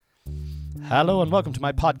Hello and welcome to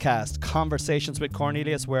my podcast, Conversations with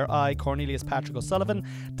Cornelius, where I, Cornelius Patrick O'Sullivan,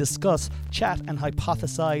 discuss, chat and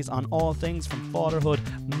hypothesize on all things from fatherhood,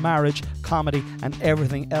 marriage, comedy and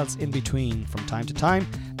everything else in between. From time to time,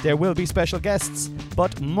 there will be special guests,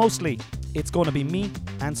 but mostly it's going to be me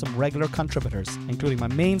and some regular contributors, including my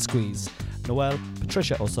main squeeze, Noelle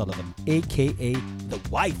Patricia O'Sullivan, aka the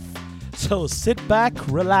wife. So sit back,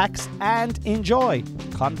 relax and enjoy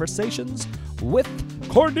Conversations with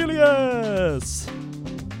Cornelius.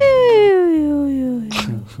 Loving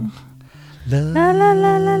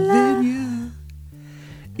you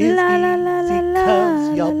is easy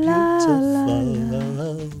 'cause you're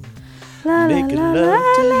beautiful. Making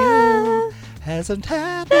love to you hasn't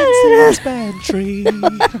happened since Bantry.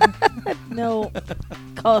 No,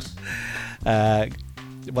 cut.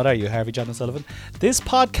 What are you, Harvey John O'Sullivan? This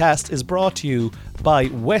podcast is brought to you by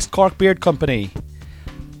West Cork Beard Company.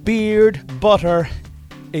 Beard butter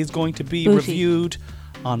is going to be reviewed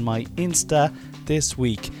on my Insta this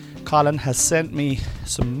week. Colin has sent me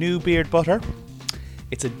some new beard butter.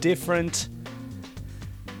 It's a different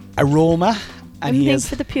aroma, and he has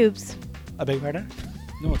for the pubes. I beg your pardon?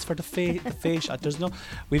 No, it's for the face. There's no.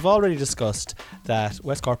 We've already discussed that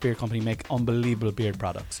West Cork Beard Company make unbelievable beard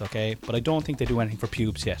products. Okay, but I don't think they do anything for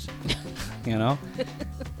pubes yet. You know,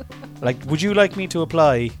 like, would you like me to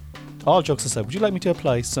apply? All jokes aside, would you like me to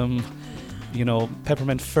apply some,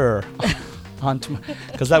 peppermint fur onto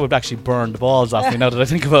because that would actually burn the balls off me now that I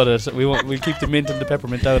think about it. We'll keep the mint and the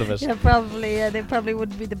peppermint out of it. Yeah, probably. They probably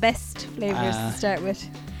wouldn't be the best flavours to start with.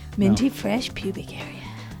 Minty fresh pubic area.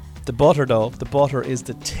 The butter though, the butter is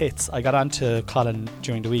the tits. I got onto Colin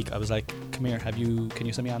during the week. I was like, come here, can you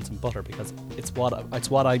send me on some butter, because it's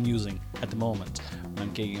what I'm using at the moment when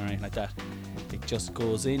I'm gigging or anything like that. It just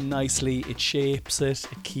goes in nicely, it shapes it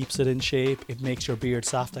keeps it in shape, it makes your beard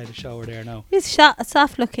soft. I had a shower there now. It's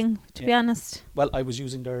soft looking, to be honest. Well, I was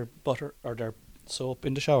using their butter or their soap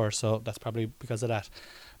in the shower, so that's probably because of that.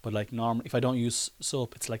 But like normal, if I don't use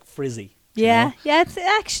soap, it's like frizzy. Yeah, it's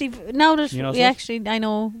actually, now that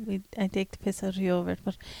I take the piss out of you over it,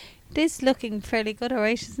 but it is looking fairly good,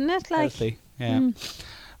 alright, isn't it? Like, healthy, yeah.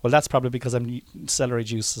 Well, that's probably because I'm celery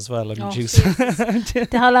juice as well.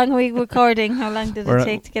 How long are we recording? How long did it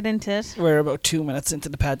take to get into it? We're about 2 minutes into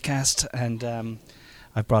the podcast, and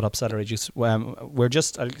I've brought up celery juice. We're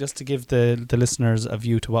just to give the listeners a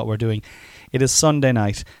view to what we're doing. It is Sunday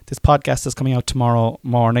night. This podcast is coming out tomorrow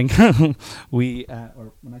morning. Or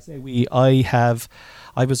when I say we, I've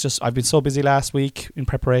been so busy last week in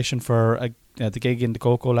preparation for the gig in the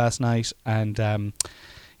Coco last night, and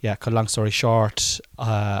cut a long story short,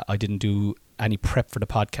 I didn't do any prep for the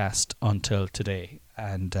podcast until today,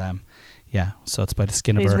 and so it's by the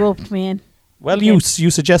skin of her. He's roped me in. Well, you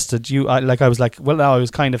suggested I was like, well, no, I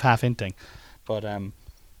was kind of half hinting, but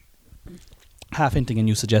half hinting and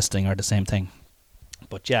you suggesting are the same thing.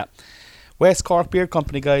 But yeah, West Cork Beard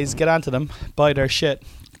Company, guys, get onto them, buy their shit,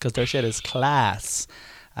 because their shit is class,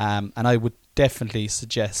 and I would definitely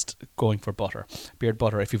suggest going for beard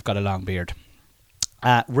butter if you've got a long beard.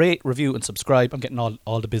 Rate, review and subscribe. I'm getting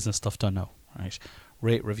all the business stuff done now, right?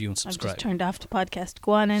 Rate, review and subscribe. I've just turned off the podcast.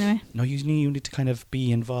 Go on anyway. No, you need to kind of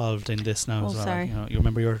be involved in this now as well. Sorry. You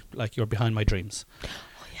remember you're behind my dreams. Oh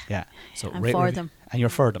yeah. So I'm for them. And you're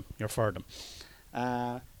for them.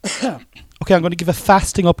 Okay, I'm going to give a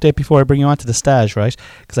fasting update before I bring you on to the stage, right?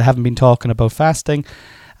 Because I haven't been talking about fasting.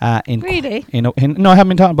 Really? No, I haven't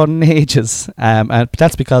been talking about it in ages. But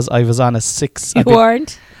that's because I was on a 6. You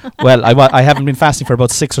weren't? Well, I haven't been fasting for about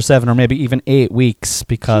 6 or 7 or maybe even 8 weeks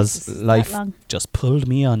because life just pulled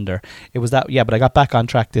me under. It was that, but I got back on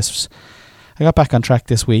track this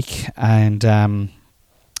week, and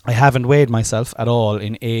I haven't weighed myself at all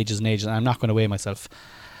in ages and ages. And I'm not going to weigh myself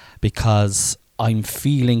because I'm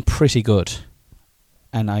feeling pretty good,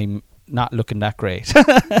 and I'm not looking that great.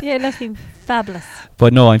 You're looking fabulous.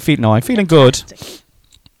 But I'm feeling good,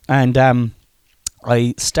 and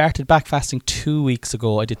I started back fasting 2 weeks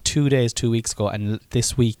ago. I did 2 days 2 weeks ago, and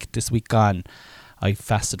this week gone, I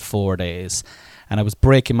fasted 4 days, and I was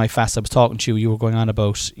breaking my fast. I was talking to you. You were going on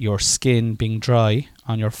about your skin being dry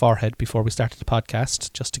on your forehead before we started the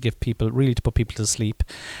podcast, just to put people to sleep.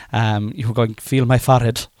 You were going, feel my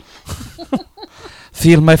forehead,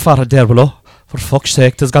 feel my forehead there below. For fuck's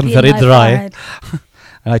sake, it's gotten very dry.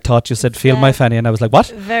 And I thought you said feel my fanny, and I was like, what?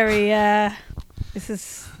 Very. This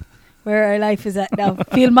is where our life is at now.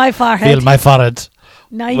 Feel my forehead. Feel my forehead.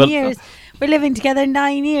 9 years. We're living together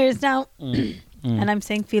 9 years now. And I'm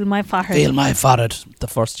saying feel my forehead. Feel my forehead. The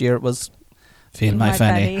first year it was feel my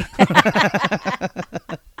fanny.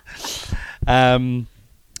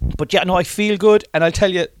 But yeah, no, I feel good. And I'll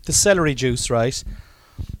tell you, the celery juice, right?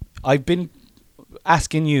 I've been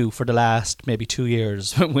asking you for the last maybe 2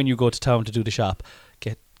 years when you go to town to do the shop,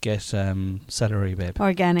 get celery, babe.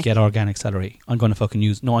 Organic. Get organic celery. I'm going to fucking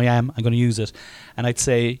use. No, I am. I'm going to use it. And I'd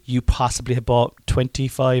say you possibly have bought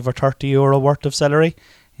 25 or 30 euro worth of celery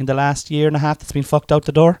in the last year and a half that's been fucked out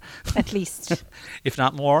the door. At least. If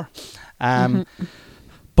not more.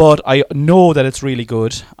 But I know that it's really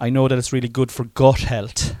good. I know that it's really good for gut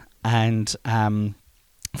health. And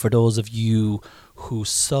for those of you who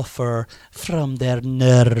suffer from their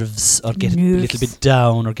nerves or get a little bit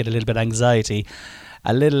down or get a little bit anxiety,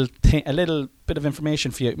 a little bit of information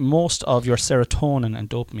for you. Most of your serotonin and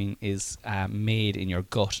dopamine is made in your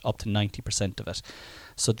gut, up to 90% of it.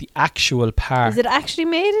 So the actual part... Is it actually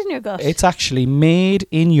made in your gut? It's actually made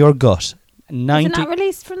in your gut. Is it not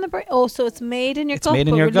released from the brain? Oh, so it's made in your gut, made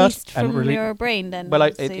in but your released gut from your brain then? Well,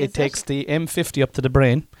 it takes the M50 up to the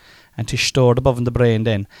brain and to stored above in the brain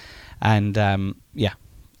then. And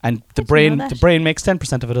and the brain makes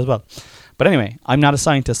 10% of it as well. But anyway, I'm not a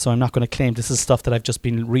scientist, so I'm not going to claim this is stuff that I've just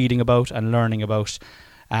been reading about and learning about.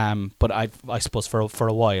 But I suppose for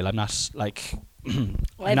a while, I'm not like I'm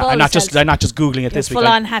not just googling it this week. Full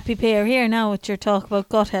on happy pair here now with your talk about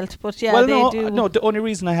gut health. But yeah, no. The only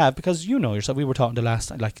reason I have, because you know yourself, we were talking the last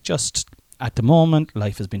time, like just at the moment,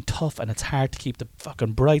 life has been tough and it's hard to keep the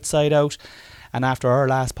fucking bright side out. And after our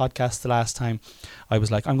last podcast the last time, I was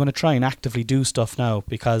like, I'm going to try and actively do stuff now,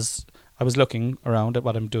 because I was looking around at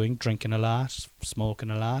what I'm doing, drinking a lot, smoking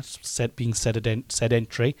a lot, being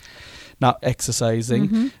sedentary, not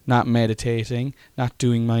exercising, not meditating, not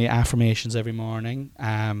doing my affirmations every morning,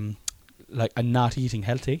 and not eating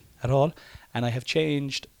healthy at all. And I have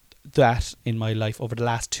changed that in my life over the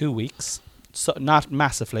last 2 weeks. So not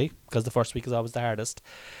massively, because the first week is always the hardest.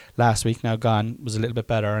 Last week, now gone, was a little bit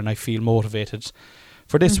better, and I feel motivated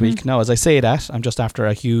for this week. Now, as I say that, I'm just after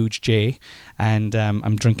a huge J, and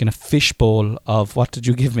I'm drinking a fish bowl of, what did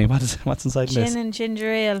you give me? What's inside this? Gin and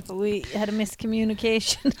ginger ale, but we had a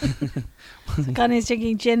miscommunication. So Connie's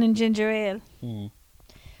drinking gin and ginger ale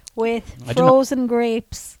with frozen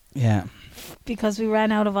grapes. Yeah. Because we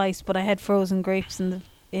ran out of ice, but I had frozen grapes in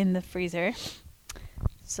the freezer.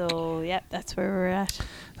 So, yeah, that's where we're at.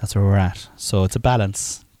 That's where we're at. So it's a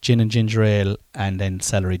balance. Gin and ginger ale, and then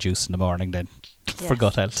celery juice in the morning then, for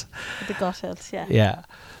gut health. For the gut health, yeah. Yeah.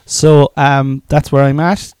 So that's where I'm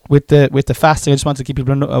at with the fasting. I just want to keep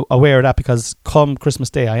people aware of that, because come Christmas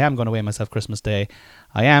Day, I am going to weigh myself Christmas Day.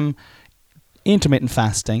 I am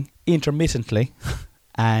intermittently,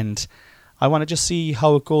 and I want to just see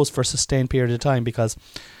how it goes for a sustained period of time, because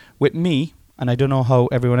with me, and I don't know how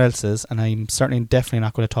everyone else is, and I'm certainly definitely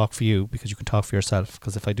not going to talk for you, because you can talk for yourself,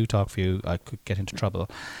 because if I do talk for you, I could get into trouble.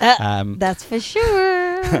 That's for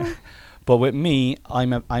sure. But with me,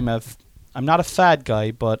 I'm not a fad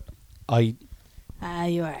guy, but you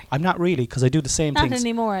are. I'm not really, because I do the same things. Not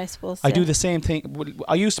anymore, I suppose. I do the same thing.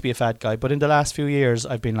 I used to be a fad guy, but in the last few years,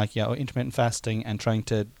 I've been like, intermittent fasting and trying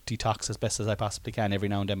to detox as best as I possibly can every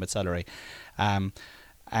now and then with celery.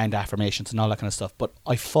 And affirmations and all that kind of stuff, but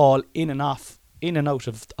I fall in and out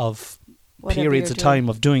of periods of time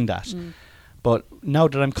of doing that. But now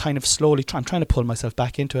that I'm kind of slowly I'm trying to pull myself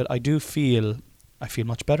back into it, I feel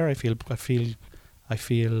much better. I feel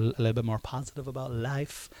a little bit more positive about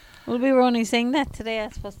life. Well, we were only saying that today, I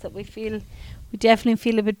suppose, that we definitely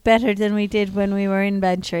feel a bit better than we did when we were in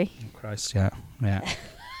Bantry. Christ, yeah.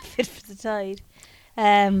 Fit for the tide.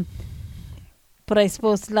 But I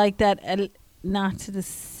suppose like that. Not to the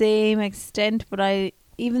same extent, but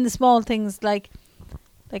even the small things like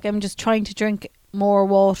I'm just trying to drink more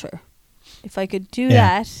water. If I could do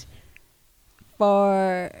that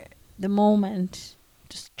for the moment,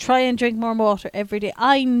 just try and drink more water every day.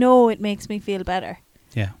 I know it makes me feel better.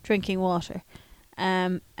 Yeah. Drinking water.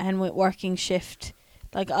 And with working shift.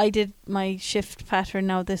 Like I did my shift pattern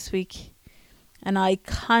now this week, and I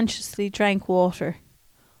consciously drank water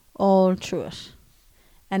all through it.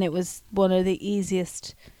 And it was one of the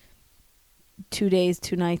easiest 2 days,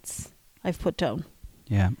 2 nights I've put down.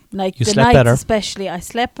 Yeah. Like you the slept nights better. especially, I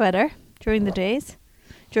slept better during the days.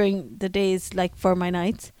 Like for my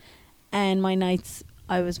nights. And my nights,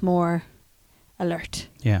 I was more alert.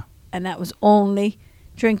 Yeah. And that was only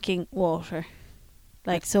drinking water.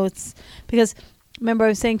 Like, so it's... Because, remember I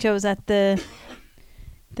was saying to you, I was at the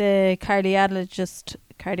cardiologist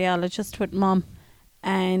with Mum.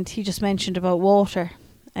 And he just mentioned about water.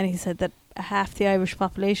 And he said that half the Irish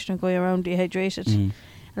population are going around dehydrated. And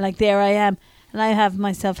like there I am. And I have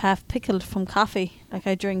myself half pickled from coffee. Like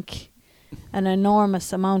I drink an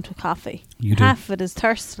enormous amount of coffee. You do. Half of it is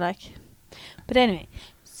thirst, like. But anyway,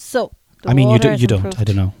 so I mean, you don't. I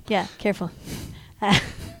don't know. Yeah, careful.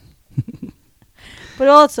 But But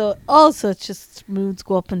also it's just moods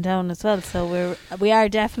go up and down as well. So we are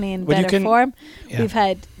definitely in better form.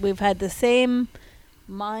 Yeah. We've had the same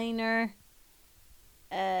minor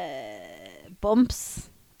bumps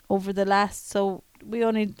over the last. So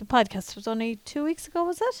the podcast was only 2 weeks ago,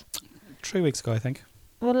 was it? 3 weeks ago, I think.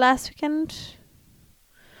 Well, last weekend.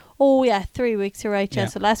 Oh yeah, 3 weeks. You're right. Yeah.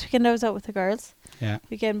 So last weekend I was out with the girls. Yeah.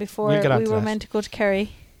 Weekend before we were meant to go to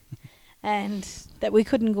Kerry, and that we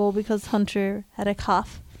couldn't go because Hunter had a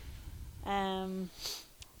cough.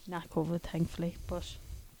 Not COVID, thankfully, but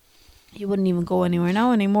you wouldn't even go anywhere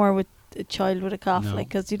now anymore with a child with a cough, like,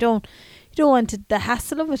 because you don't want the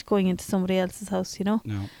hassle of it going into somebody else's house, you know.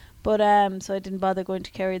 No. But so I didn't bother going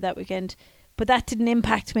to Kerry that weekend. But that didn't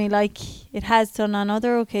impact me like it has done on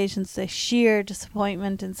other occasions. The sheer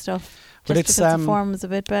disappointment and stuff. Just because the form was a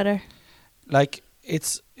bit better. Like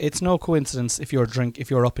it's no coincidence if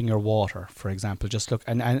you're upping your water, for example. Just look,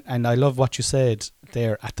 and I love what you said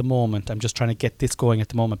there. At the moment, I'm just trying to get this going at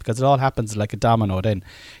the moment, because it all happens like a domino. Then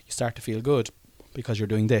you start to feel good because you're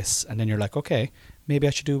doing this, and then you're like, okay, maybe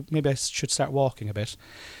I should start walking a bit.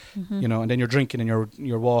 Mm-hmm. You know, and then you're drinking and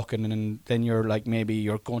you're walking, and then you're like, maybe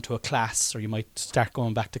you're going to a class, or you might start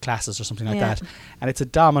going back to classes or something like that. And it's a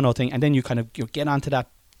domino thing, and then you get onto that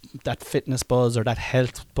fitness buzz or that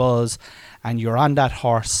health buzz, and you're on that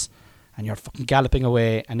horse and you're fucking galloping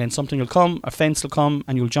away, and then something will come, a fence will come,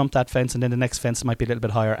 and you'll jump that fence, and then the next fence might be a little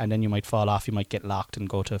bit higher, and then you might fall off, you might get locked and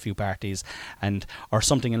go to a few parties, or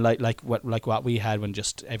something in like what we had, when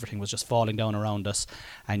just everything was just falling down around us,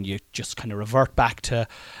 and you just kind of revert back to,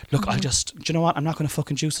 look, do you know what, I'm not going to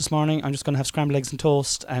fucking juice this morning, I'm just going to have scrambled eggs and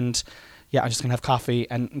toast, and I'm just going to have coffee,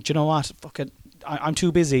 and do you know what, fuck it, I'm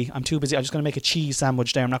too busy. I'm just going to make a cheese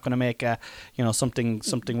sandwich there. I'm not going to make something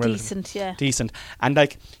decent, decent. And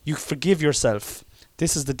like, you forgive yourself.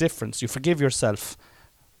 This is the difference. You forgive yourself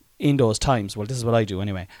in those times. Well, this is what I do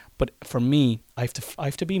anyway. But for me, I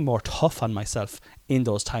have to be more tough on myself in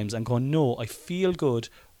those times and go, no, I feel good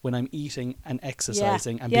when I'm eating and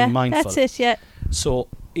exercising and being mindful. That's it. Yeah. So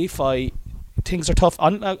if things are tough,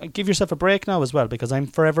 give yourself a break now as well, because I'm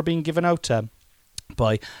forever being given out to.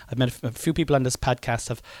 I've met a few people on this podcast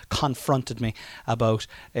have confronted me about,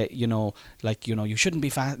 you shouldn't be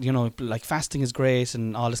like fasting is great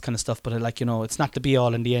and all this kind of stuff, but it's not the be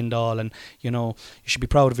all and the end all, and you should be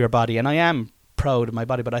proud of your body, and I am proud of my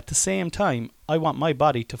body, but at the same time, I want my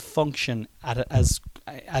body to function at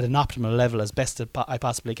an optimal level as best I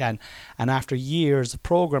possibly can. And after years of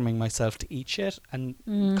programming myself to eat shit and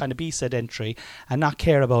kind of be sedentary and not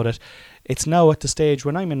care about it, it's now at the stage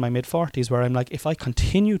when I'm in my mid-40s where I'm like, if I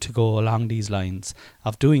continue to go along these lines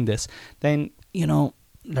of doing this, then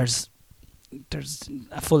there's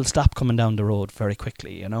a full stop coming down the road very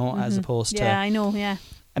quickly, as opposed to... Yeah, I know, yeah.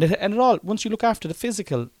 And it all, once you look after the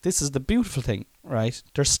physical, this is the beautiful thing, right?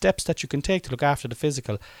 There's steps that you can take to look after the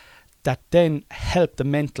physical that then help the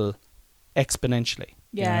mental exponentially.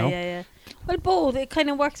 Yeah. Well, both. It kind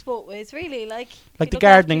of works both ways, really. Like the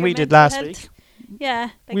gardening we did last week.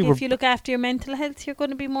 Yeah, if you look after your mental health, you're going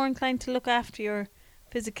to be more inclined to look after your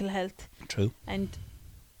physical health. True. And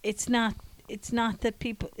it's not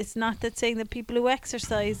that saying that people who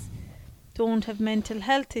exercise don't have mental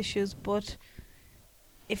health issues, but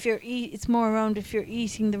it's more around if you're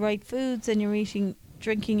eating the right foods and you're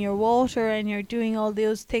drinking your water and you're doing all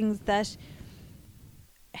those things that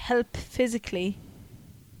help physically,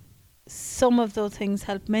 some of those things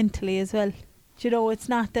help mentally as well. It's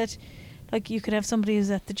not that, like, you could have somebody who's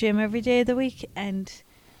at the gym every day of the week and,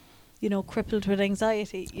 crippled with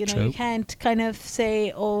anxiety. True. You can't kind of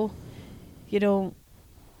say,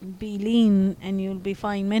 be lean and you'll be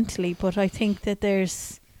fine mentally. But I think that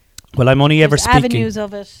there's avenues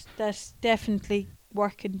of it that definitely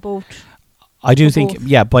work in both. I do think,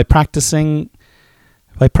 by practicing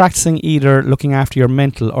either looking after your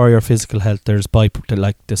mental or your physical health, there's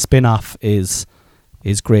the spin-off is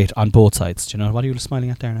great on both sides. Do you know what are you smiling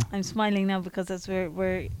at there now? I'm smiling now because as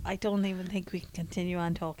I don't even think we can continue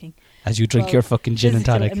on talking as you drink your fucking gin and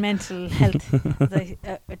tonic. And mental health,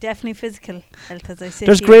 definitely physical health. As I say,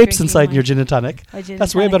 there's grapes inside your gin and tonic.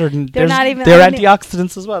 That's way better than they're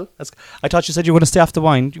antioxidants as well. I thought you said you were going to stay off the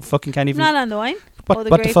wine. You fucking can't even. Not on the wine.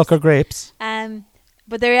 What the fuck are grapes?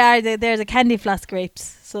 But there's a candy floss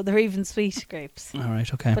grapes, so they're even sweet grapes. All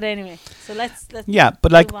right, okay. But anyway, so let's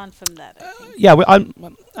move on from that.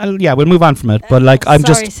 We'll move on from it.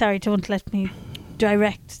 But sorry, don't let me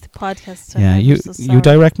direct the podcast. You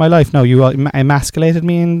direct my life now. You emasculated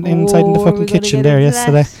me inside in the fucking kitchen there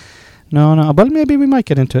yesterday. No. Well, maybe we might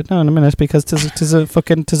get into it now in a minute, because tis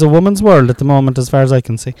a woman's world at the moment, as far as I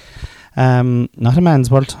can see. Not a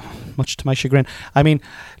man's world, much to my chagrin. I mean,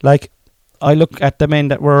 like, I look at the men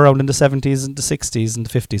that were around in the 70s and the 60s and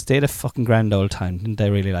the 50s. They had a fucking grand old time, didn't they?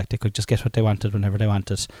 Really, like they could just get what they wanted whenever they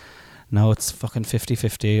wanted. Now it's fucking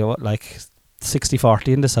 50-50, or like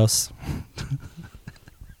 60-40 in this house.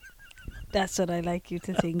 That's what I like you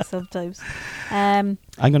to think sometimes. I'm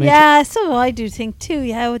gonna. Yeah, so I do think too.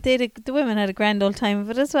 Yeah, the women had a grand old time of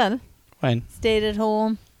it as well. When? Stayed at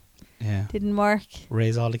home. Yeah. Didn't work.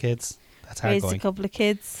 Raise all the kids. That's hard Raised going. a couple of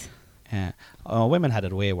kids. Yeah. Oh, women had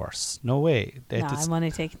it way worse. No way. No, I'm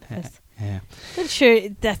only taking the piss. Yeah. But sure,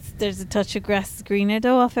 there's a touch of grass is greener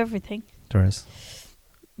though off everything. There is.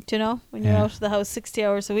 Do you know, when you're out of the house 60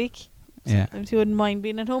 hours a week, Yeah. sometimes you wouldn't mind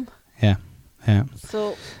being at home. Yeah. Yeah.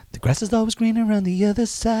 So the grass is always greener on the other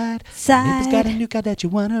side. Neighbor's got a new car that you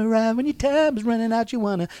wanna ride. When your time is running out, you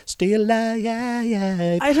wanna stay alive.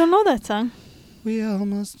 I don't know that song. We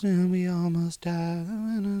almost die.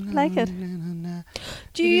 Like it.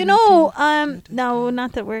 Do you know? No,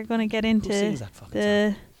 not that we're going to get into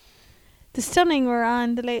the Stunning. Were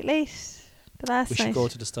on the late, the last we night. should go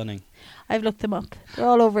to the Stunning. I've looked them up. They're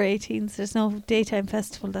all over 18s. There's no daytime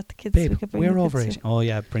festival that the kids. Babe, we could bring we're the over kids 18. Oh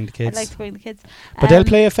yeah, bring the kids. I'd like to bring the kids. But they'll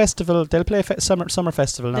play a festival. They'll play a summer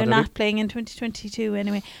festival now. They're not playing in 2022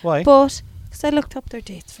 anyway. Why? But because I looked up their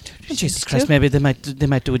dates for 2022. Jesus Christ, maybe they might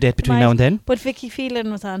do a date between now and then. But Vicky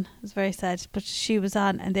Phelan was on. It was very sad. But she was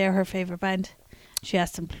on, and they're her favourite band. She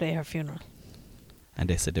asked them to play her funeral. And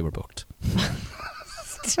they said they were booked.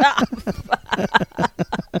 Stop.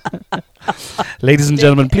 Ladies and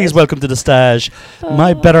gentlemen, please welcome to the stage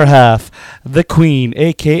my better half, the Queen,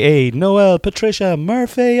 aka Noelle Patricia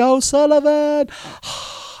Murphy O'Sullivan.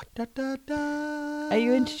 Are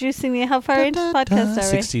you introducing me? How far into the podcast are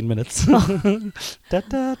we? 16 minutes. Oh,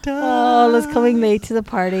 it's coming late to the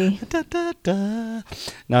party.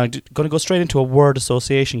 Now, I'm going to go straight into a word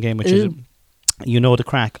association game, which is, you know the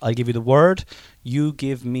crack. I give you the word. You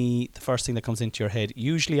give me the first thing that comes into your head.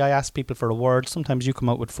 Usually I ask people for a word. Sometimes you come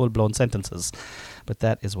out with full-blown sentences. But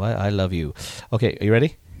that is why I love you. Okay, are you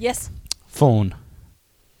ready? Yes. Phone.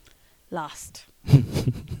 Lost.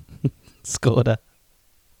 Skoda.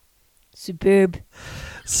 Superb.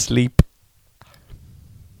 Sleep.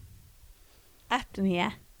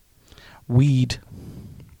 Apnea. Weed.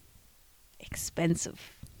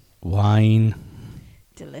 Expensive. Wine.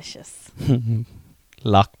 Delicious.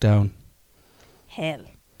 Lockdown. Hell.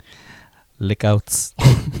 Lickouts.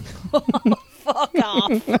 Fuck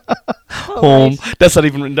off. Home. Right. That's not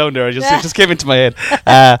even written down there. It just came into my head.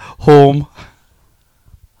 Home.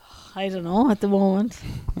 I don't know at the moment.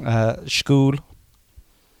 School.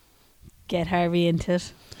 Get Harvey into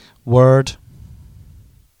it. Word.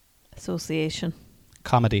 Association.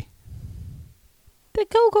 Comedy. The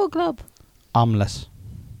Cocoa Club. Omelette.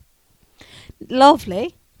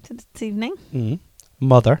 Lovely. This evening.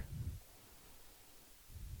 Mother.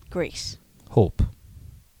 Great. Hope.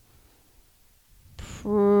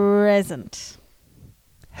 Present.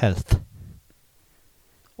 Health.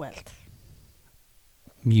 Wealth.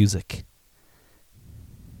 Music.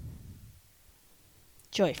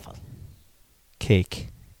 Joyful. Cake.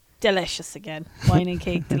 Delicious again. Wine and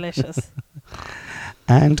cake, delicious.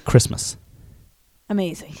 And Christmas.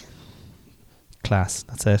 Amazing. Class.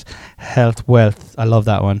 That's it. Health, wealth. I love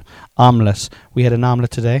that one. Omelette. We had an omelette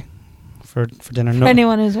today for dinner. For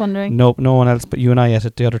anyone who's wondering. No one else but you and I ate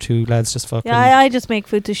it. The other two lads just fucking... Yeah, I just make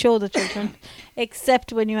food to show the children.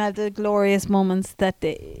 Except when you have the glorious moments that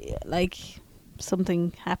they, like,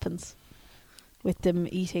 something happens with them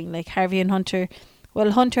eating. Like Harvey and Hunter. Well,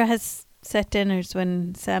 Hunter has set dinners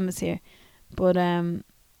when Sam is here. But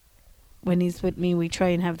when he's with me, we try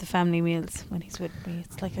and have the family meals. When he's with me,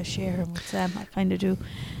 it's like I share him with Sam. I kind of do.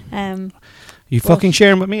 You fucking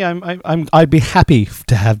share him with me. I'd be happy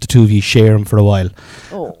to have the two of you share him for a while.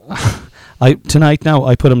 Oh. Tonight now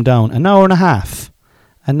I put him down an hour and a half,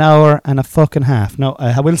 an hour and a fucking half. Now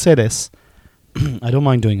I will say this, I don't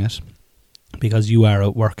mind doing it because you are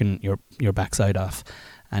out working your backside off,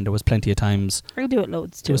 and there was plenty of times. I do it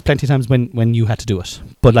loads too. There was plenty of times when you had to do it,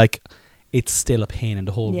 but like it's still a pain in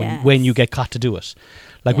the hole when you get caught to do it.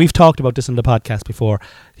 Like we've talked about this in the podcast before.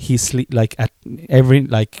 He's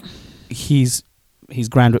he's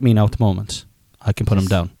grand with me now at the moment. I can put him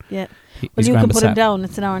down. Yeah. Well, you can put him down.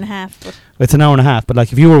 It's an hour and a half. But it's an hour and a half. But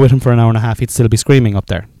like, if you were with him for an hour and a half, he'd still be screaming up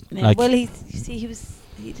there. Yeah, like, well, he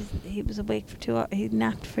was awake for 2 hours. He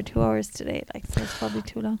napped for 2 hours today. Like, so it's probably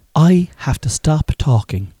too long. I have to stop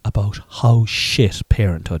talking about how shit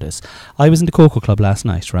parenthood is. I was in the Cocoa Club last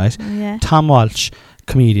night, right? Yeah. Tom Walsh,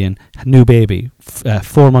 comedian, new baby,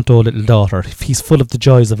 4-month-old little daughter. He's full of the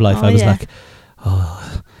joys of life. I was like,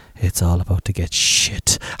 it's all about to get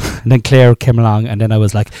shit. And then Claire came along, and then I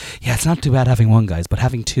was like, yeah, it's not too bad having one, guys, but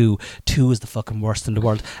having two is the fucking worst in the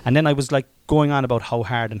world. And then I was like going on about how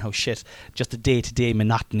hard and how shit just the day-to-day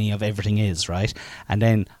monotony of everything is, right? And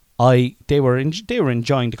then they were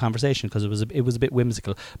enjoying the conversation because it was a bit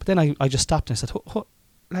whimsical. But then I just stopped and I said,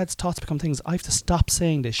 lads, thoughts become things. I have to stop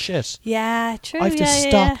saying this shit. Yeah, true. I have to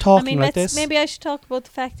stop talking like this. Maybe I should talk about the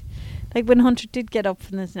fact, like when Hunter did get up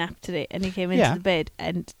from his nap today and he came into the bed,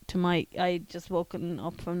 and I just woken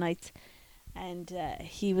up from nights, and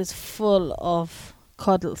he was full of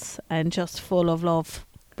cuddles and just full of love,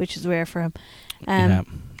 which is rare for him. And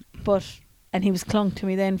he was clung to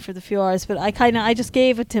me then for the few hours, but I just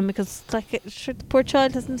gave it to him because like the poor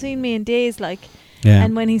child hasn't seen me in days, like. Yeah.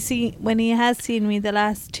 And when he has seen me the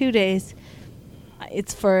last 2 days,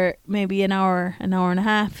 it's for maybe an hour and a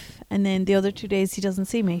half, and then the other 2 days he doesn't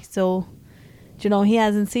see me. So, he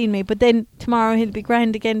hasn't seen me. But then tomorrow he'll be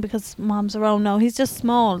grand again because Mom's around now. He's just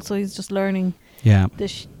small, so he's just learning. Yeah. The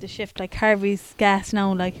shift. Like Harvey's gas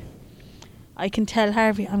now. Like I can tell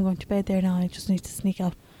Harvey, I'm going to bed there now. I just need to sneak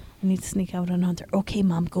out. I need to sneak out on Hunter. Okay,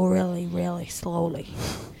 Mom, go really, really slowly.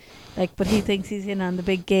 Like, but he thinks he's in on the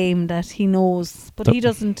big game that he knows, but he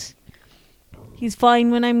doesn't. He's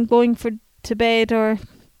fine when I'm going to bed or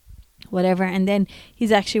whatever, and then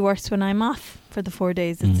he's actually worse when I'm off for the 4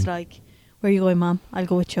 days. It's like, where are you going, Mom? I'll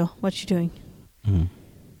go with you. What you doing?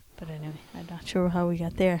 But anyway, I'm not sure how we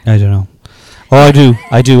got there. I don't know. Oh, I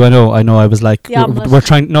do. I know. I was like, we're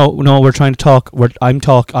trying to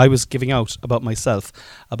talk. I was giving out about myself,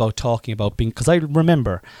 about talking about being, because I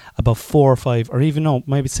remember about 4 or 5, or even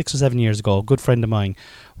maybe 6 or 7 years ago, a good friend of mine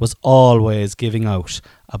was always giving out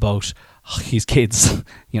about his kids.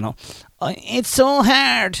 It's so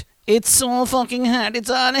hard. It's so fucking hard. It's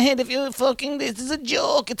on ahead of you. Fucking, this is a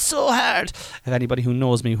joke. It's so hard. If anybody who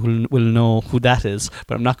knows me will know who that is,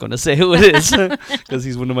 but I'm not going to say who it is because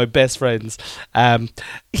he's one of my best friends.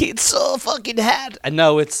 It's so fucking hard. And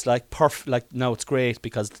now it's like perfect. Like now it's great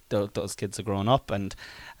because those kids are growing up, and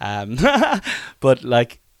but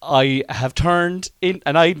like, I have turned in,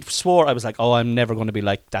 and I swore, I was like, I'm never going to be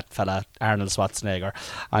like that fella Arnold Schwarzenegger.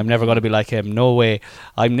 I'm never going to be like him. No way.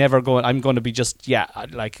 I'm going to be just,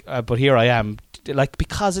 but here I am, like,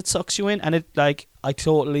 because it sucks you in, and it, like, I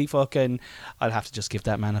totally fucking, I'll have to just give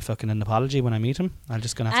that man a fucking an apology when I meet him. I'm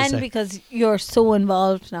just going to have to say. And because you're so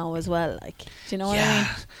involved now as well, like, do you know what I mean?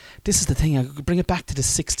 This is the thing, I could bring it back to the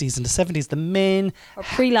 60s and the 70s. The men... Or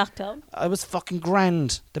pre-lockdown. I was fucking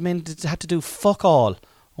grand. The men had to do fuck all.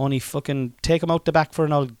 Only fucking take him out the back for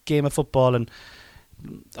an old game of football, and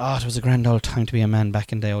it was a grand old time to be a man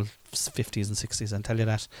back in the old 50s and 60s, I'll tell you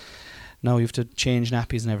that. Now you have to change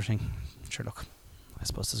nappies and everything. Sure, look, I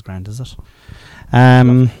suppose it's grand, is it?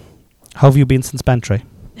 How have you been since Bantry?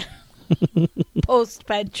 Post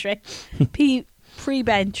Bantry.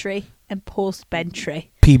 Pre-Bantry and post Bantry.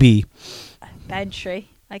 PB. Bantry.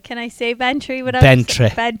 Can I say Bantry without Bantry.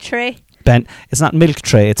 Bantry. It's not milk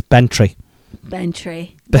tray, it's Bantry.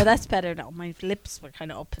 Bantry. No, that's better now. My lips were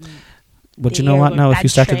kind of up. But you know what now? If you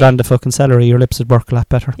started on the fucking celery, your lips would work a lot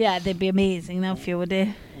better. Yeah, they'd be amazing now if you would.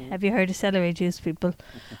 Have you heard of celery juice, people?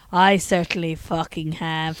 I certainly fucking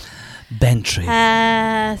have. Bantry.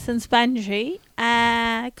 Since Bantry.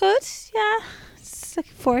 Good, yeah. It's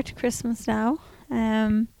looking forward to Christmas now.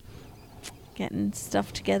 Getting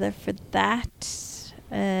stuff together for that.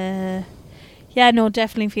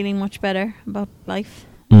 Definitely feeling much better about life.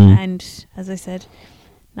 And as I said,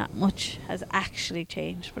 not much has actually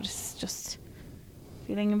changed, but it's just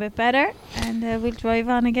feeling a bit better, and we'll drive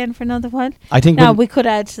on again for another while. I think now we could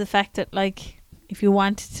add to the fact that, like, if you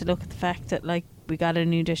wanted to look at the fact that, like, we got a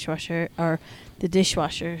new dishwasher, or the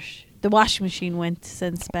washing machine went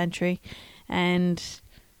since Bantry, and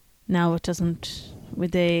now it doesn't. We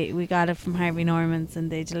got it from Harvey Norman's,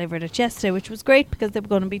 and they delivered it yesterday, which was great because they were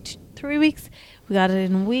going to be 3 weeks. We got it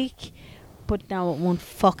in a week. But now it won't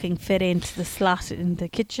fucking fit into the slot in the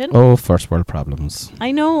kitchen. Oh, first world problems.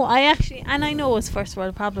 I know. I know it's first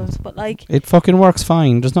world problems, but like... It fucking works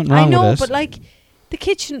fine. There's nothing wrong with it. I know, but like, the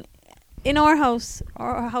kitchen in our house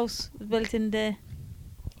was built in the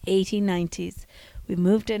 1890s. We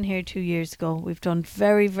moved in here 2 years ago. We've done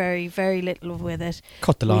very, very, very little with it.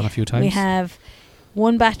 Cut the lawn a few times. We have...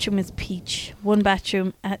 One bathroom is peach. One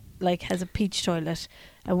bathroom has a peach toilet,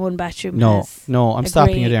 and one bathroom has... No, I'm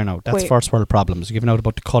stopping you there now. That's first world problems. You're giving out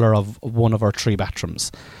about the colour of one of our 3 bathrooms.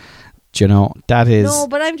 Do you know, that is... No,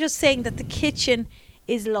 but I'm just saying that the kitchen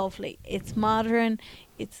is lovely. It's modern.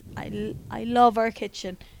 I love our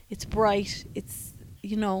kitchen. It's bright. It's,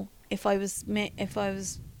 if I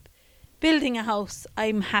was building a house,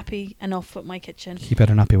 I'm happy enough with my kitchen. He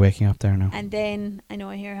better not be waking up there now. And then, I know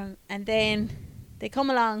I hear him, and then they come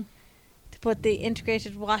along to put the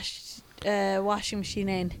integrated washing machine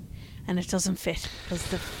in, and it doesn't fit because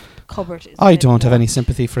the cupboard is... I don't have any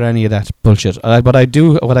sympathy for any of that bullshit. What I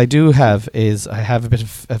do have is I have a bit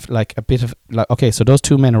of okay, so those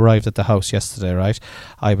two men arrived at the house yesterday, right?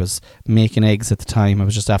 I was making eggs at the time. I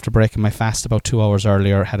was just after breaking my fast about 2 hours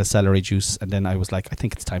earlier, had a celery juice, and then I was like, I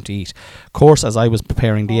think it's time to eat. Of course, as I was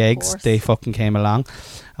preparing the eggs, they fucking came along.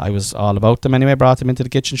 I was all about them anyway, brought them into the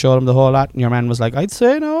kitchen, showed them the whole lot, and your man was like, I'd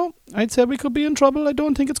say we could be in trouble. I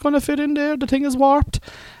don't think it's going to fit in there. The thing is warped.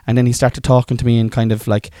 And then he started talking to me in kind of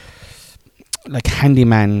like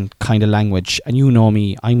handyman kind of language, and you know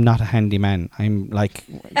me, I'm not a handyman. I'm like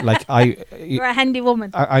you're a handy woman.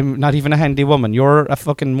 I'm not even a handy woman. You're a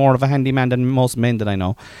fucking more of a handyman than most men that I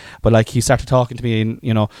know. But like, he started talking to me,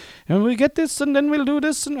 and we'll get this, and then we'll do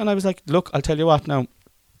this, and I was like, look, I'll tell you what now.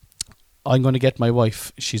 I'm going to get my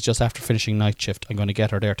wife. She's just after finishing night shift. I'm going to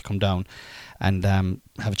get her there to come down and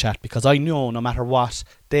have a chat, because I know no matter what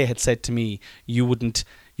they had said to me,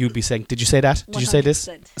 you'd be saying, did you say that? Did 100%. You say this?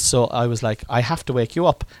 So I was like, I have to wake you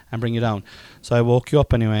up and bring you down. So I woke you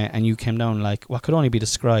up anyway, and you came down like what could only be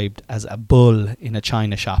described as a bull in a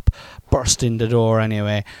china shop. Burst in the door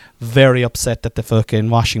anyway, very upset that the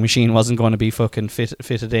fucking washing machine wasn't going to be fucking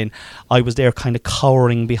fitted in. I was there kind of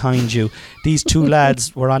cowering behind you. These two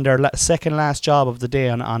lads were on their second last job of the day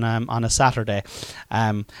on a Saturday,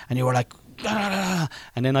 and you were like, ah,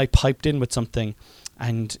 and then I piped in with something.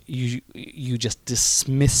 And you just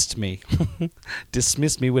dismissed me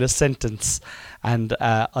with a sentence, and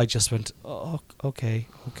I just went, oh, okay,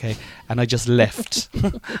 and I just left.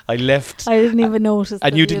 I left. I didn't even notice.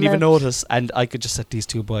 And you didn't even notice, and I could just say, these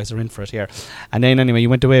two boys are in for it here. And then anyway, you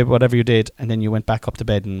went away, whatever you did, and then you went back up to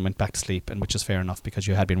bed and went back to sleep, and which is fair enough, because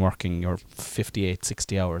you had been working your 58,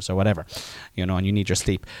 60 hours or whatever, and you need your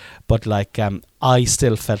sleep. But like, I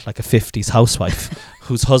still felt like a 50s housewife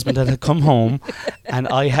whose husband had come home, and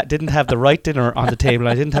I didn't have the right dinner on the table.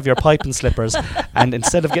 I didn't have your pipe and slippers, and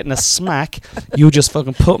instead of getting a smack, you just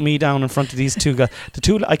fucking put me down in front of these two guys.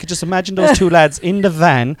 I could just imagine those two lads in the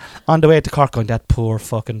van on the way to Cork going, that poor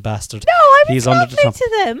fucking bastard. No, I was He's talking under the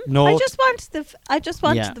to them. No, I just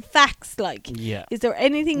wanted the facts. Like, is there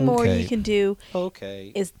anything more you can do?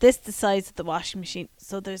 Okay. Is this the size of the washing machine?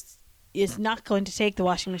 So it's not going to take the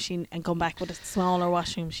washing machine and come back with a smaller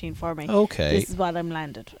washing machine for me. Okay. This is what I'm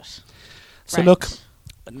landed with. So right. Look,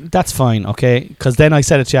 that's fine, okay? Because then I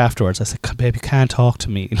said it to you afterwards. I said, babe, you can't talk to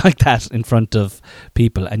me like that in front of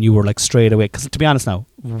people. And you were like straight away. Because to be honest now,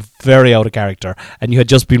 very out of character. And you had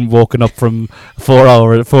just been woken up from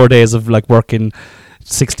 4 days of like working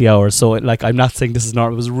 60 hours. So like, I'm not saying this is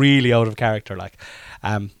not, it was really out of character. Like,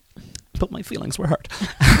 but my feelings were hurt.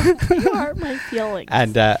 You hurt my feelings.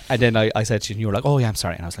 And then I said to you, and you were like, oh yeah, I'm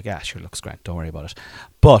sorry. And I was like, yeah, sure, looks great. Don't worry about it.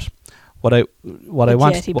 But what I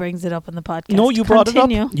want. Yet he brings it up in the podcast. No, you brought it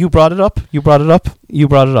up. You brought it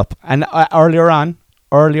up. And earlier on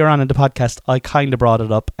in the podcast, I kind of brought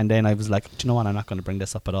it up, and then I was like, do you know what? I'm not going to bring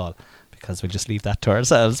this up at all, because we'll just leave that to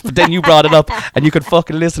ourselves. But then you brought it up, and you could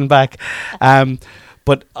fucking listen back.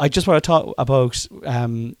 But I just want to talk about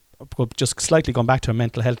just slightly going back to a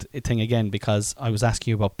mental health thing again, because I was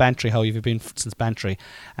asking you about Bantry, how have you been since Bantry?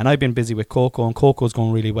 And I've been busy with Coco, and Coco's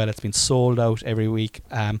going really well. It's been sold out every week.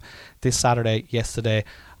 This Saturday, yesterday,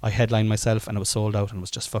 I headlined myself, and it was sold out, and it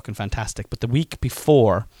was just fucking fantastic. But the week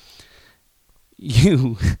before,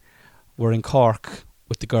 you were in Cork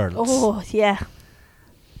with the girls. Oh, yeah.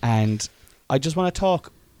 And I just want to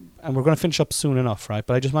talk, and we're going to finish up soon enough, right?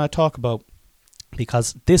 But I just want to talk about,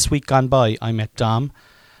 because this week gone by, I met Dom,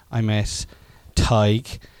 I met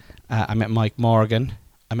Tig, I met Mike Morgan,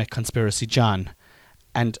 I met Conspiracy John,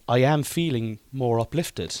 and I am feeling more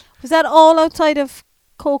uplifted. Was that all outside of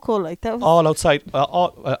Coco? Like that? Was all outside.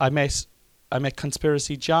 I met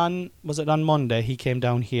Conspiracy John. Was it on Monday? He came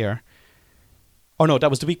down here. Oh no, that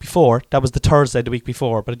was the week before. That was the Thursday the week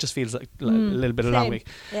before. But it just feels like a little bit of a long week.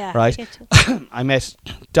 Yeah, right. I met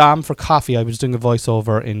Dom for coffee. I was doing a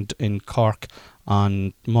voiceover in Cork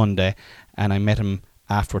on Monday, and I met him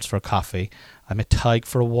afterwards for a coffee. I met Tig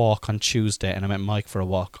for a walk on Tuesday, and I met Mike for a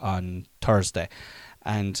walk on Thursday.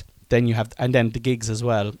 And then then the gigs as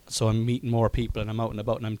well. So I'm meeting more people, and I'm out and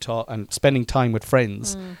about, and I'm spending time with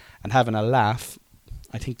friends and having a laugh.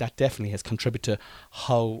 I think that definitely has contributed to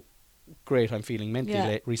how great I'm feeling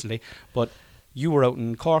mentally recently. But you were out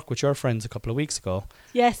in Cork with your friends a couple of weeks ago.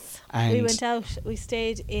 Yes, and we went out. We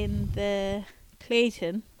stayed in the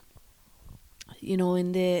Clayton,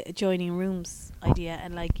 in the adjoining rooms idea,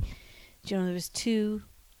 and there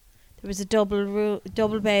there was a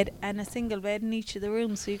double bed and a single bed in each of the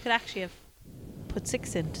rooms, so you could actually have put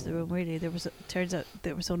 6 into the room. Really, turns out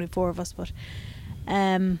there was only 4 of us, but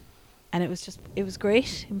and it was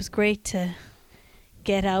great. It was great to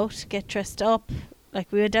get out, get dressed up.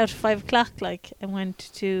 Like, we went out at 5 o'clock, like, and went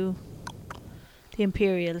to the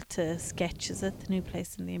Imperial to sketch. Is it the new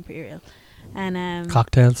place in the Imperial? And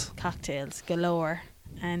Cocktails galore.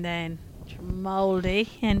 And then Mouldy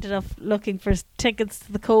ended up looking for tickets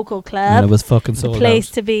to the Cocoa Club. And it was fucking sold out. The place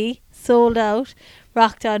to be, sold out.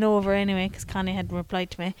 Rocked on over anyway, because Connie hadn't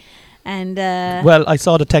replied to me. And well, I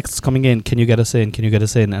saw the texts coming in. Can you get us in? Can you get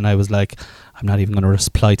us in? And I was like, I'm not even going to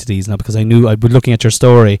reply to these now, because I knew I'd been looking at your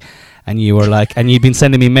story, and you were like, and you'd been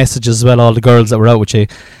sending me messages as well. All the girls that were out with you,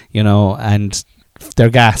 you know, and they're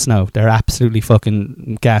gas now. They're absolutely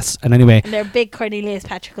fucking gas. And anyway, and they're big Cornelius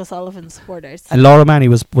Patrick O'Sullivan supporters. And Laura Manny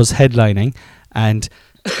was headlining, and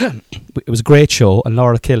it was a great show, and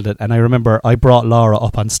Laura killed it. And I remember I brought Laura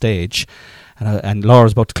up on stage, and Laura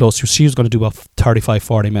was about to close. She was going to do about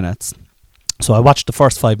 35-40 minutes. So I watched the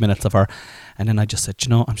first 5 minutes of her, and then I just said, you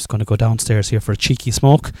know, I'm just going to go downstairs here for a cheeky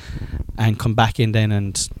smoke and come back in then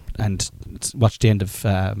and watch the end of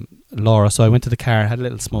Laura. So I went to the car, had a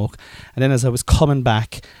little smoke, and then as I was coming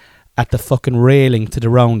back at the fucking railing to the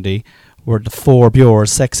roundy were the 4 Bures,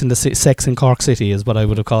 Sex in Cork City is what I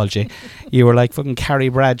would have called you. You were like fucking Carrie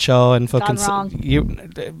Bradshaw and fucking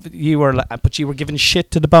you were like, but you were giving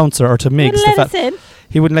shit to the bouncer or to Migs. Wouldn't let us in.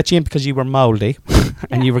 He wouldn't let you in because you were mouldy,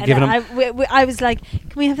 and you were giving him. I was like,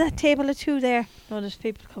 can we have that table of 2 there? No, there's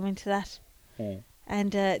people coming to that.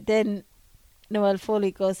 And then Noel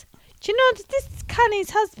Foley goes, do you know that this is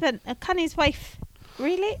Connie's husband, Connie's wife?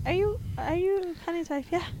 Really? Are you Connie's wife?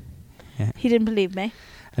 Yeah. He didn't believe me.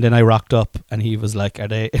 And then I rocked up, and he was like, "Are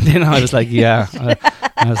they?" And then I was like, "Yeah."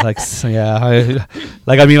 I was like, "Yeah."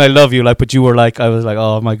 I mean, I love you, like, but you were like, I was like,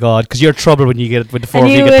 "Oh my god," because you're trouble when you get with the 4 of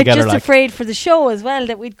you get together. And you were just afraid for the show as well,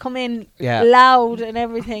 that we'd come in loud and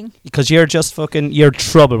everything. Because you're just fucking, you're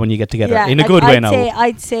trouble when you get together in a good way now.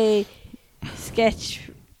 I'd say sketch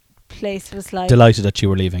place was like delighted that you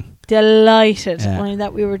were leaving. Delighted, only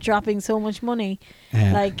that we were dropping so much money,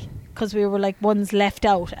 like. Because we were like ones left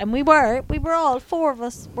out, and we were all 4 of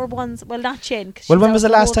us were ones. Well, not Jen. Well, when was the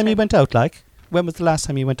last time you went out? Like, when was the last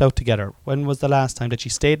time you went out together? When was the last time that you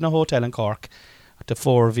stayed in a hotel in Cork, the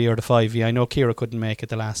 4 of you or the 5 of you? I know Ciara couldn't make it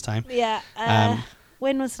the last time. Yeah.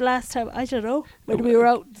 When was the last time? I don't know. When we were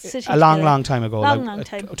out in the city. A long time ago. Long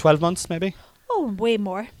time. 12 months maybe. Oh, way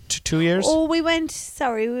more. 2 years. Oh, we went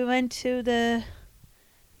to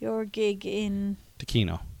your gig in the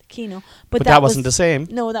Kino. But that wasn't the same.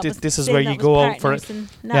 No, that was this is where you go out for it.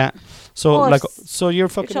 Yeah. So you're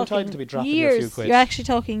fucking entitled to be dropping years, a few quid. You're actually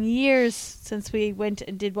talking years since we went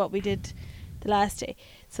and did what we did the last day.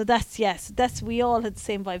 So that's we all had the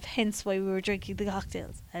same vibe. Hence why we were drinking the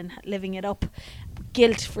cocktails and living it up,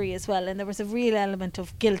 guilt free as well. And there was a real element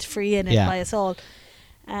of guilt free in it by us all.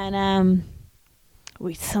 And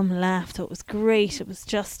we had some laugh. So it was great. It was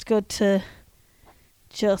just good to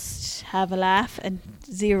just have a laugh and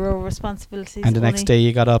zero responsibilities. And the next day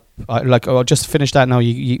you got up, just finish that now.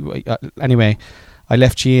 Anyway, I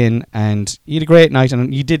left you in, and you had a great night,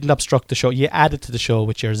 and you didn't obstruct the show. You added to the show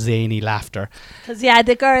with your zany laughter. Because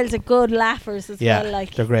the girls are good laughers as well.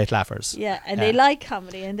 Like, they're great laughers. Yeah, and they like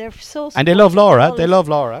comedy, and they're so. And they love Laura. They love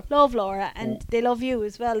Laura. Love Laura, and they love you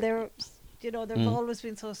as well. They've always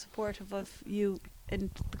been so supportive of you. In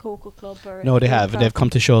the Cocoa Club no, they have. They've come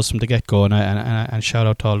to shows from the get-go, and shout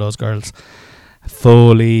out to all those girls,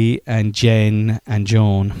 Foley and Jen and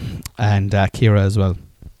Joan and Ciara as well.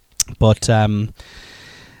 But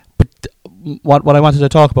what I wanted to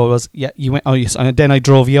talk about was you went. Oh yes, and then I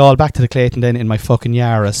drove you all back to the Clayton then in my fucking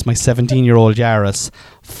Yaris, my 17-year-old Yaris,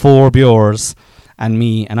 4 Bures and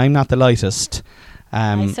me, and I'm not the lightest.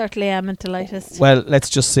 I certainly am the lightest. Well, let's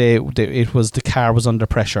just say the car was under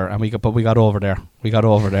pressure, and we got over there.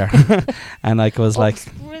 And like it was it's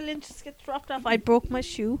brilliant. Just get dropped off. I broke my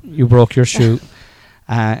shoe. You broke your shoe,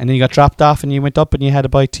 and then you got dropped off, and you went up, and you had a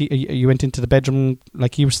bite. You went into the bedroom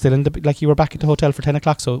like you were still you were back at the hotel for 10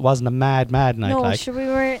 o'clock. So it wasn't a mad night. No,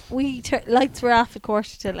 sure lights were off at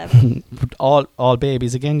 11:15. all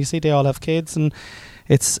babies again. You see, they all have kids, and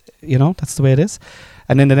it's that's the way it is.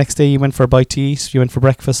 And then the next day you went for a bite to eat. You went for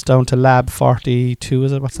breakfast down to Lab 42,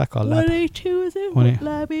 is it? What's that called? 182, is it?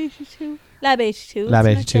 Lab 82. Lab 82. Lab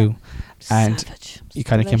 82. And savage. You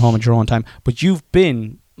kind of came home at your own time. But you've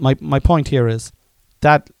been, my point here is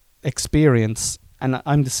that experience, and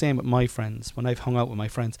I'm the same with my friends. When I've hung out with my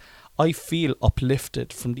friends, I feel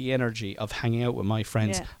uplifted from the energy of hanging out with my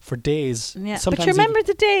friends for days. Yeah. But you remember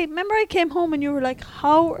the day, I came home and you were like,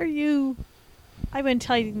 how are you I went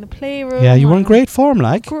tidying the playroom. Yeah, you were in great form,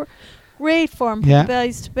 like. Great form. Put Yeah. the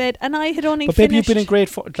boys to bed, and I had only But finished. babe, you've been in great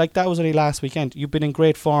form. Like, that was only last weekend. You've been in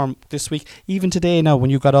great form this week. Even today now,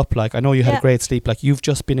 when you got up, like, I know you had a Yeah. great sleep. Like, you've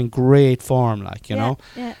just been in great form, like, you know.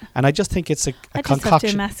 Yeah. And I just think it's a I just have to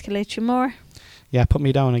concoction. emasculate you more. Yeah, put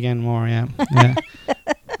me down again more, yeah. Yeah.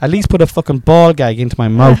 At least put a fucking ball gag into my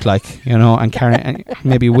mouth, like, you know, and carry, and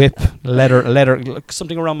maybe whip leather, like,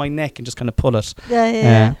 something around my neck and just kind of pull it.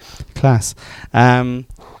 Yeah. Class.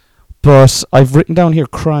 But I've written down here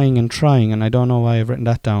crying and trying, and I don't know why I've written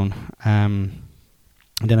that down. And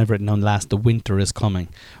then I've written down last, the winter is coming.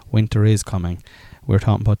 Winter is coming. We're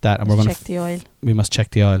talking about that, and we're going to check the oil. We must check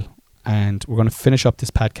the oil. And we're going to finish up this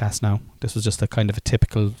podcast now. This was just a kind of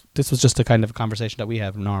a conversation that we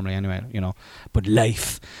have normally anyway, you know. But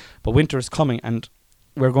winter is coming, and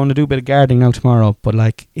we're going to do a bit of gardening now tomorrow. But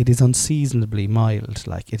like, it is unseasonably mild.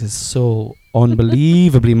 Like, it is so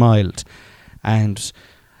unbelievably mild. And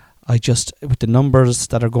I just, with the numbers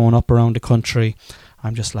that are going up around the country,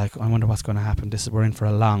 I'm just like, I wonder what's going to happen. We're in for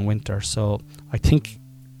a long winter. So I think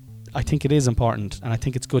it is important, and I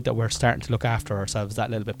think it's good that we're starting to look after ourselves that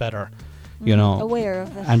little bit better, you know. Aware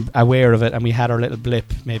of it. And aware of it. And we had our little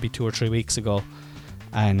blip maybe 2 or 3 weeks ago.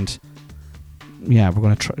 And yeah, we're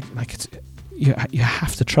going to try. Like, it's, you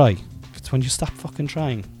have to try. It's when you stop fucking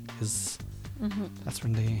trying that's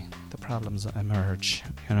when the problems emerge,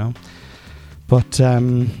 you know. But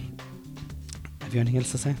have you anything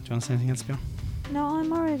else to say? Do you want to say anything else, Bjorn? No,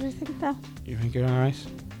 I'm alright. I think that. You think you're alright?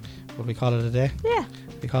 Will we call it a day? Yeah.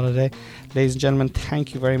 We call it a day. Ladies and gentlemen,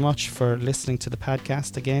 thank you very much for listening to the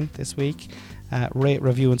podcast again this week. Rate,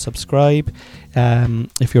 review and subscribe.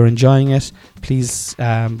 If you're enjoying it, please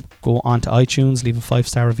go on to iTunes, leave a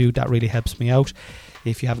 5-star review. That really helps me out.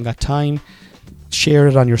 If you haven't got time, share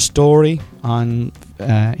it on your story on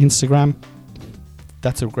Instagram.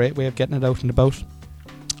 That's a great way of getting it out and about.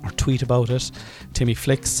 Or tweet about it. Timmy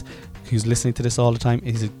Flicks, who's listening to this all the time,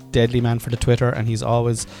 he's a deadly man for the Twitter, and he's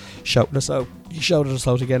always shouting us out. He shouted us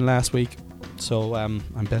out again last week. So I'm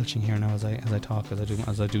belching here now as I talk,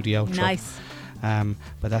 as I do the outro. Nice.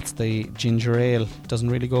 But that's the ginger ale. Doesn't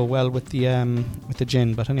really go well with the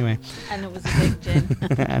gin, but anyway. And it was a big gin.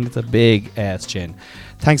 And it's a big ass gin.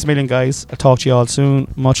 Thanks a million, guys. I'll talk to you all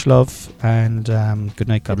soon. Much love, and good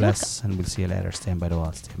night. God bless, and we'll see you later. Stay in by the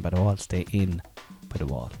wall. Stay in by the wall. Stay in by the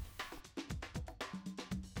wall.